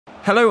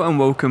Hello and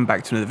welcome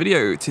back to another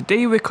video.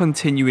 Today we're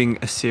continuing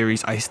a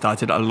series I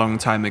started a long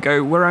time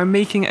ago where I'm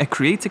making a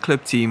creator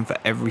club team for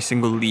every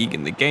single league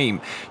in the game.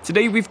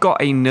 Today we've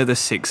got another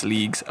 6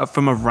 leagues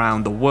from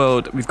around the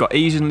world. We've got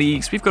Asian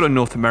leagues, we've got a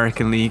North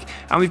American league,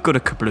 and we've got a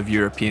couple of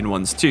European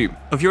ones too.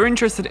 If you're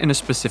interested in a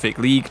specific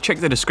league, check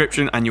the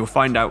description and you'll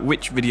find out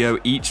which video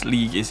each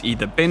league is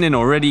either been in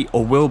already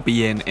or will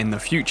be in the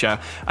future,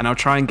 and I'll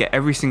try and get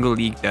every single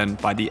league done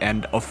by the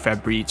end of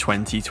February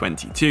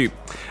 2022.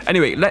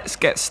 Anyway, let's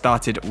get started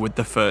with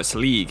the first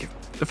league.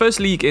 The first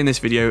league in this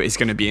video is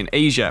going to be in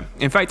Asia.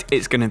 In fact,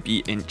 it's going to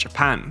be in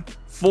Japan.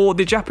 For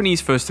the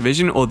Japanese First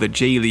Division or the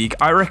J League,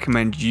 I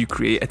recommend you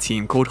create a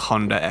team called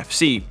Honda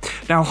FC.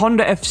 Now,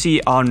 Honda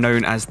FC are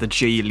known as the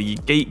J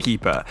League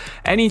gatekeeper.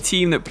 Any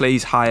team that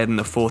plays higher than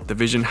the 4th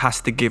Division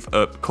has to give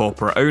up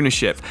corporate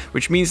ownership,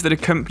 which means that a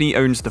company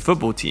owns the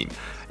football team.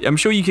 I'm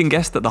sure you can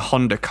guess that the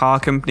Honda car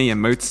company and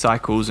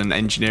motorcycles and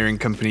engineering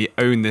company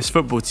own this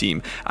football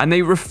team, and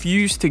they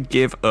refuse to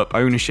give up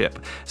ownership.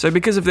 So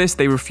because of this,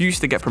 they refuse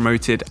to get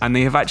promoted, and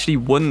they have actually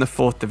won the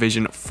 4th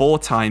Division 4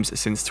 times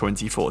since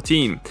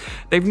 2014.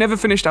 They've never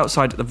finished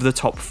outside of the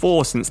top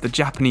 4 since the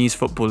Japanese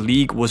Football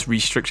League was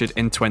restricted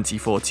in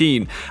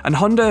 2014, and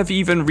Honda have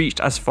even reached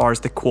as far as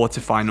the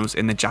quarterfinals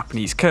in the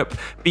Japanese Cup,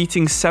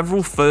 beating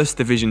several First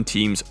Division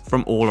teams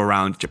from all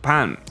around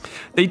Japan.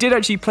 They did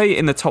actually play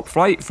in the top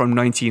flight from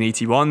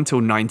 1981 till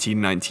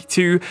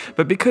 1992,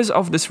 but because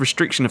of this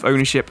restriction of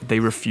ownership,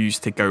 they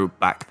refused to go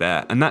back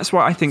there, and that's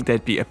why I think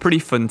they'd be a pretty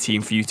fun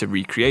team for you to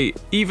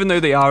recreate. Even though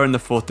they are in the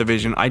 4th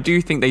Division, I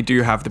do think they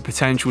do have the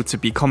potential to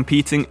be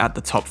competing at the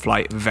top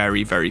flight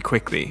very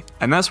quickly,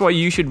 and that's why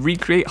you should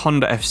recreate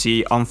Honda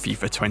FC on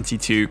FIFA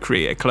 22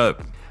 Creator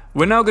Club.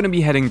 We're now going to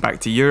be heading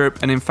back to Europe,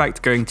 and in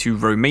fact going to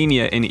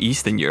Romania in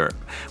Eastern Europe,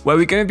 where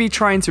we're going to be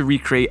trying to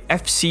recreate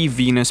FC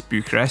Venus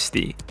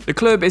Bucuresti. The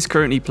club is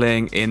currently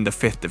playing in the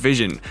 5th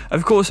Division.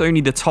 Of course,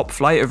 only the top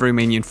flight of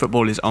Romanian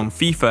football is on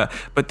FIFA,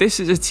 but this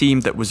is a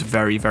team that was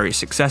very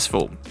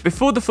successful.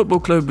 Before the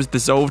football club was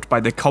dissolved by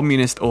the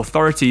communist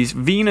authorities,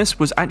 Venus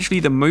was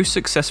actually the most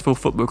successful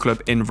football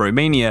club in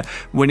Romania,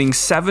 winning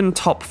 7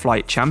 top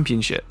flight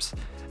championships.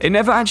 It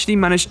never actually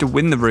managed to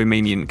win the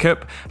Romanian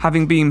Cup,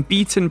 having been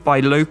beaten by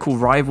local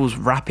rivals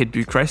Rapid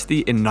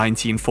Bucuresti in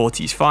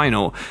 1940's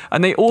final,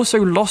 and they also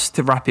lost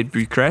to Rapid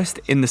Bucharest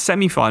in the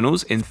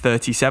semi-finals in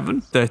 37,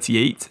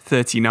 38,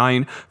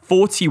 39,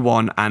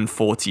 41 and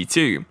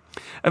 42.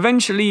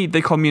 Eventually,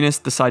 the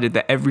communists decided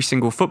that every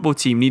single football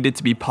team needed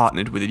to be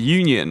partnered with a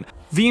union.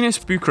 Venus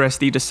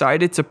Bucuresti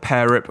decided to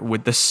pair up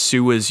with the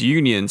Sewers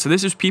Union, so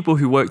this is people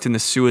who worked in the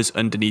sewers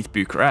underneath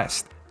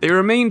Bucharest. They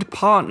remained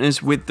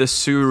partners with the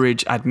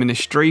sewerage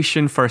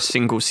administration for a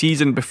single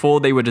season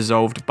before they were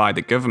dissolved by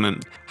the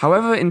government.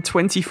 However, in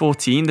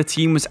 2014, the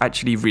team was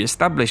actually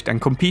re-established and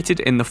competed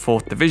in the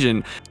 4th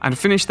Division and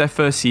finished their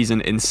first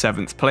season in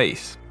 7th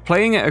place.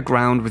 Playing at a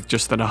ground with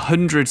just an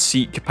 100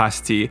 seat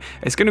capacity,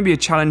 it's going to be a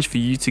challenge for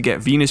you to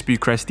get Venus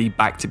Bucuresti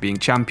back to being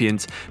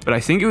champions, but I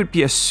think it would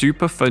be a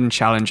super fun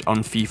challenge on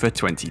FIFA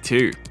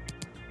 22.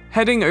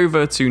 Heading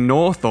over to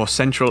North or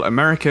Central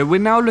America, we're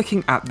now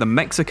looking at the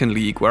Mexican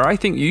League, where I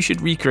think you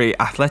should recreate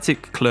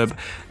Athletic Club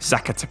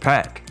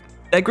Zacatepec.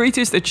 Their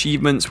greatest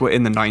achievements were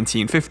in the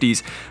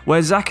 1950s,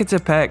 where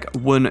Zacatepec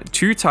won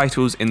 2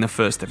 titles in the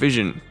 1st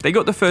Division. They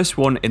got the first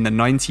one in the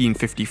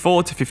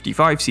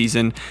 1954-55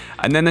 season,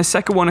 and then the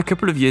second one a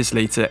couple of years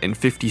later in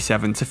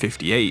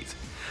 57-58.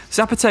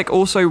 Zacatepec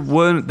also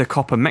won the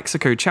Copa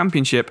Mexico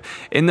Championship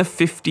in the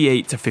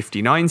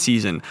 58-59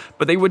 season,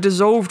 but they were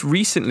dissolved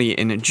recently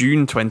in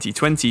June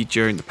 2020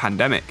 during the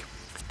pandemic.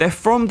 They're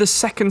from the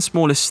 2nd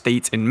smallest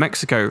state in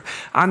Mexico,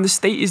 and the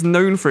state is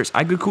known for its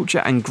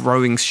agriculture and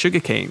growing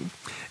sugarcane.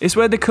 It's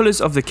where the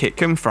colours of the kit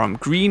come from.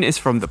 Green is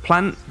from the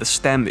plant, the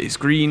stem is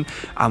green,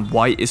 and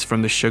white is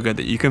from the sugar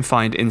that you can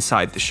find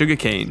inside the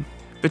sugarcane.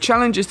 The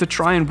challenge is to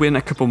try and win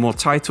a couple more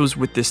titles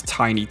with this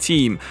tiny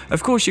team.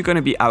 Of course, you're going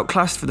to be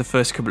outclassed for the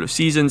first couple of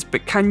seasons,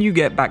 but can you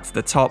get back to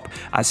the top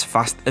as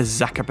fast as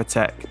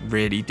Zacatepec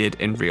really did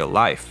in real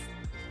life?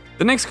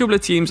 The next couple of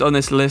teams on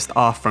this list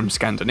are from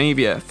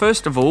Scandinavia.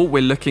 First of all,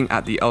 we're looking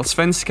at the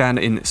Allsvenskan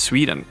in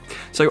Sweden.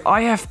 So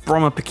IF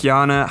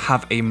Brommapojkarna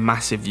have a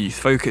massive youth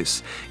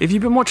focus. If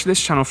you've been watching this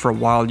channel for a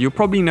while, you'll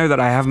probably know that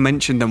I have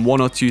mentioned them 1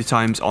 or 2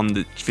 times on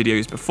the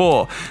videos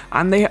before,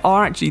 and they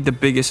are actually the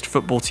biggest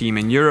football team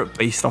in Europe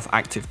based off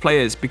active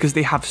players because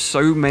they have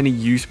so many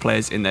youth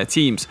players in their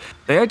teams.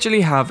 They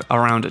actually have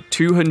around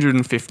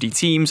 250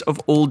 teams of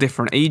all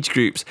different age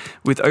groups,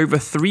 with over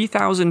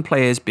 3,000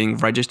 players being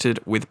registered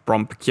with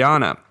Brommapojkarna.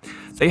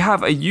 They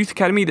have a youth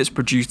academy that's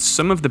produced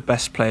some of the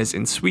best players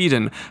in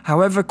Sweden.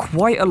 However,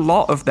 quite a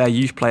lot of their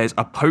youth players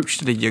are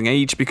poached at a young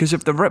age because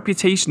of the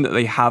reputation that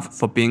they have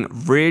for being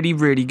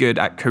really good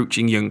at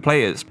coaching young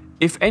players.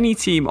 If any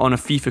team on a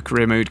FIFA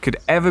career mode could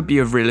ever be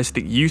a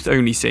realistic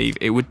youth-only save,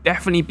 it would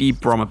definitely be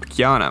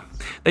Bromma.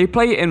 They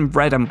play in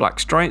red and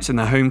black stripes in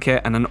their home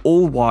kit and an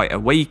all-white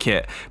away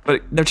kit,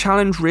 but the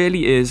challenge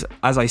really is,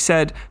 as I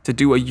said, to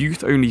do a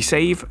youth-only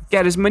save,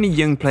 get as many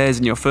young players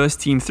in your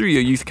first team through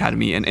your youth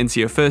academy and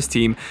into your first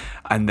team,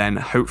 and then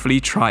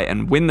hopefully try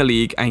and win the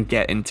league and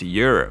get into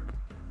Europe.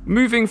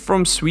 Moving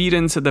from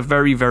Sweden to the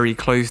very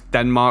close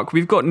Denmark,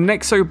 we've got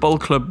Nexø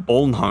Boldklub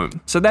Bornholm.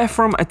 So they're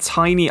from a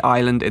tiny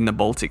island in the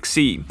Baltic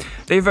Sea.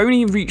 They've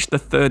only reached the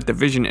 3rd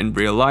division in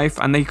real life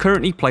and they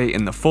currently play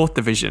in the 4th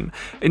division.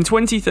 In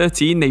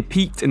 2013 they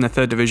peaked in the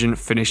 3rd division,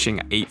 finishing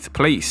 8th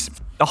place.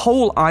 The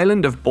whole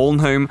island of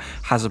Bornholm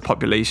has a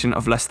population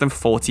of less than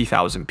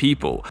 40,000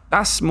 people.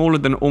 That's smaller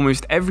than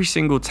almost every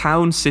single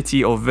town,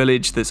 city or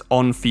village that's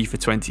on FIFA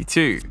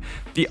 22.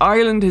 The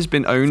island has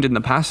been owned in the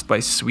past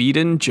by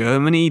Sweden,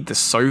 Germany, the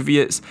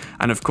Soviets,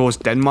 and of course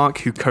Denmark,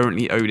 who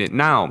currently own it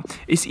now.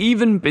 It's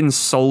even been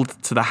sold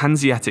to the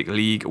Hanseatic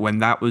League when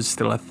that was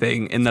still a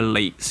thing in the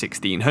late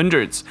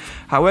 1600s.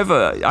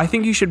 However, I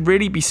think you should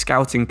really be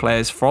scouting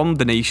players from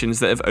the nations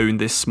that have owned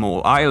this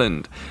small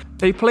island.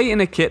 They play in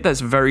a kit that's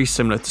very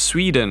similar to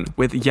Sweden,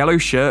 with yellow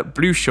shirt,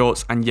 blue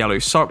shorts and yellow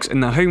socks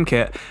in their home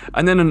kit,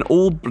 and then an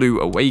all blue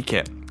away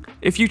kit.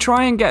 If you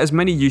try and get as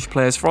many youth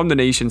players from the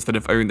nations that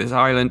have owned this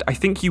island, I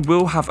think you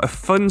will have a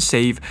fun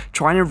save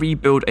trying to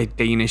rebuild a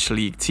Danish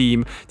league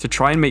team to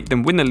try and make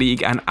them win the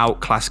league and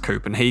outclass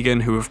Copenhagen,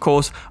 who of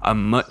course are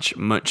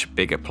much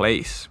bigger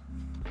place.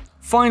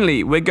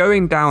 Finally, we're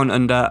going down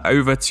under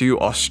over to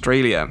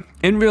Australia.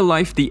 In real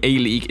life, the A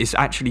League is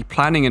actually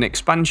planning an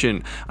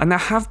expansion, and there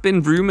have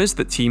been rumours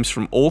that teams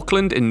from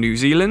Auckland in New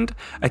Zealand,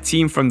 a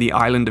team from the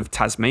island of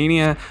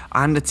Tasmania,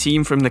 and a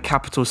team from the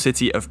capital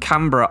city of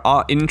Canberra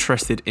are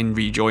interested in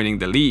rejoining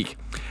the league.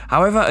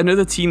 However,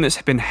 another team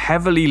that's been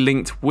heavily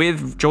linked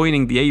with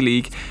joining the A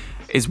League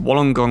is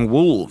Wollongong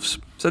Wolves.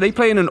 So they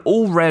play in an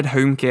all-red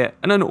home kit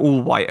and an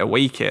all-white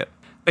away kit.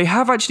 They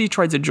have actually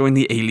tried to join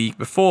the A League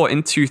before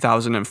in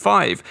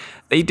 2005.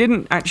 They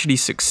didn't actually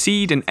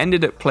succeed and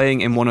ended up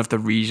playing in one of the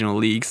regional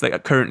leagues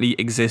that currently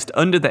exist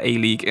under the A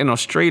League in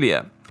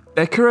Australia.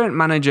 Their current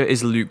manager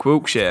is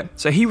Wilkshire,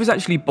 so he was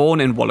actually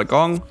born in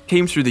Wollongong,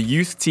 came through the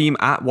youth team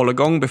at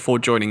Wollongong before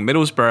joining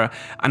Middlesbrough,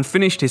 and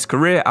finished his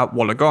career at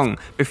Wollongong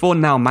before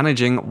now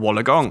managing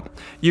Wollongong.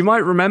 You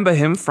might remember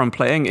him from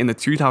playing in the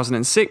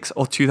 2006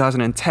 or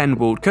 2010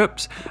 World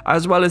Cups,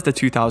 as well as the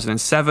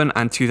 2007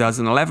 and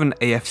 2011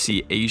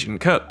 AFC Asian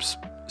Cups.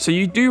 So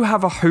you do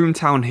have a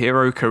hometown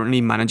hero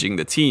currently managing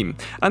the team,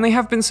 and they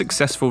have been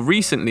successful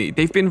recently.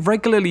 They've been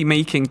regularly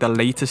making the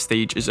later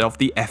stages of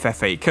the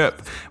FFA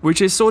Cup,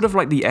 which is sort of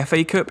like the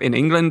FA Cup in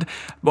England,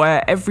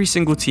 where every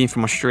single team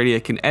from Australia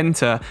can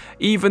enter,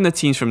 even the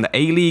teams from the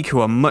A League who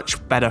are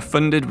much better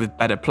funded with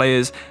better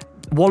players.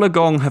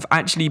 Wollongong have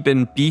actually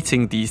been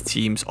beating these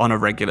teams on a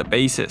regular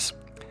basis.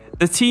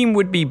 The team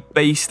would be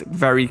based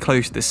very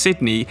close to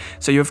Sydney,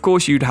 so of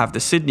course you'd have the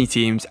Sydney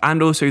teams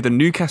and also the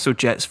Newcastle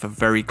Jets for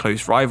very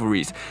close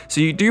rivalries.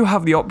 So you do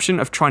have the option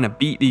of trying to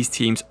beat these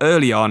teams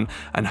early on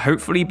and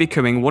hopefully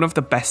becoming one of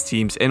the best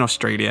teams in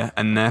Australia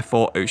and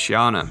therefore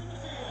Oceania.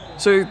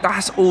 So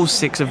that's all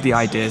 6 of the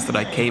ideas that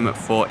I came up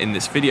for in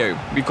this video.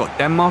 We've got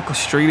Denmark,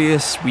 Australia,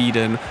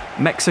 Sweden,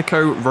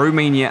 Mexico,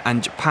 Romania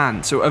and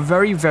Japan. So a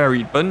very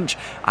varied bunch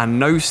and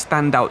no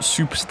standout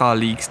superstar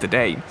leagues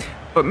today.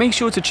 But make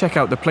sure to check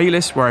out the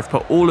playlist where I've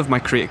put all of my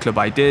Create Club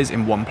ideas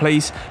in one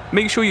place.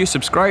 Make sure you're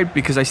subscribed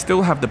because I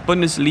still have the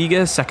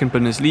Bundesliga, Second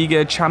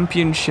Bundesliga,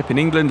 Championship in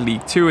England,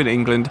 League 2 in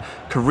England,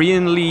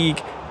 Korean League,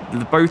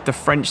 both the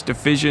French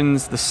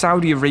divisions, the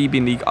Saudi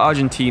Arabian League,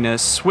 Argentina,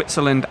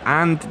 Switzerland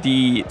and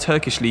the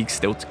Turkish League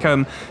still to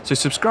come. So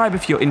subscribe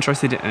if you're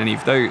interested in any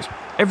of those.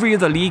 Every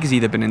other league has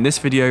either been in this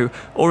video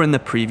or in the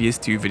previous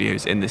 2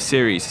 videos in this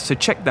series, so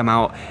check them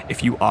out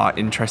if you are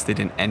interested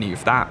in any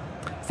of that.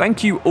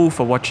 Thank you all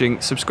for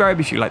watching. Subscribe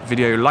if you like the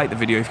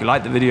video if you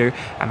like the video,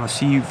 and I'll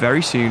see you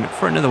very soon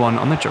for another one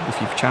on the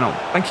Geografifa channel.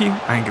 Thank you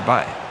and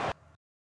goodbye.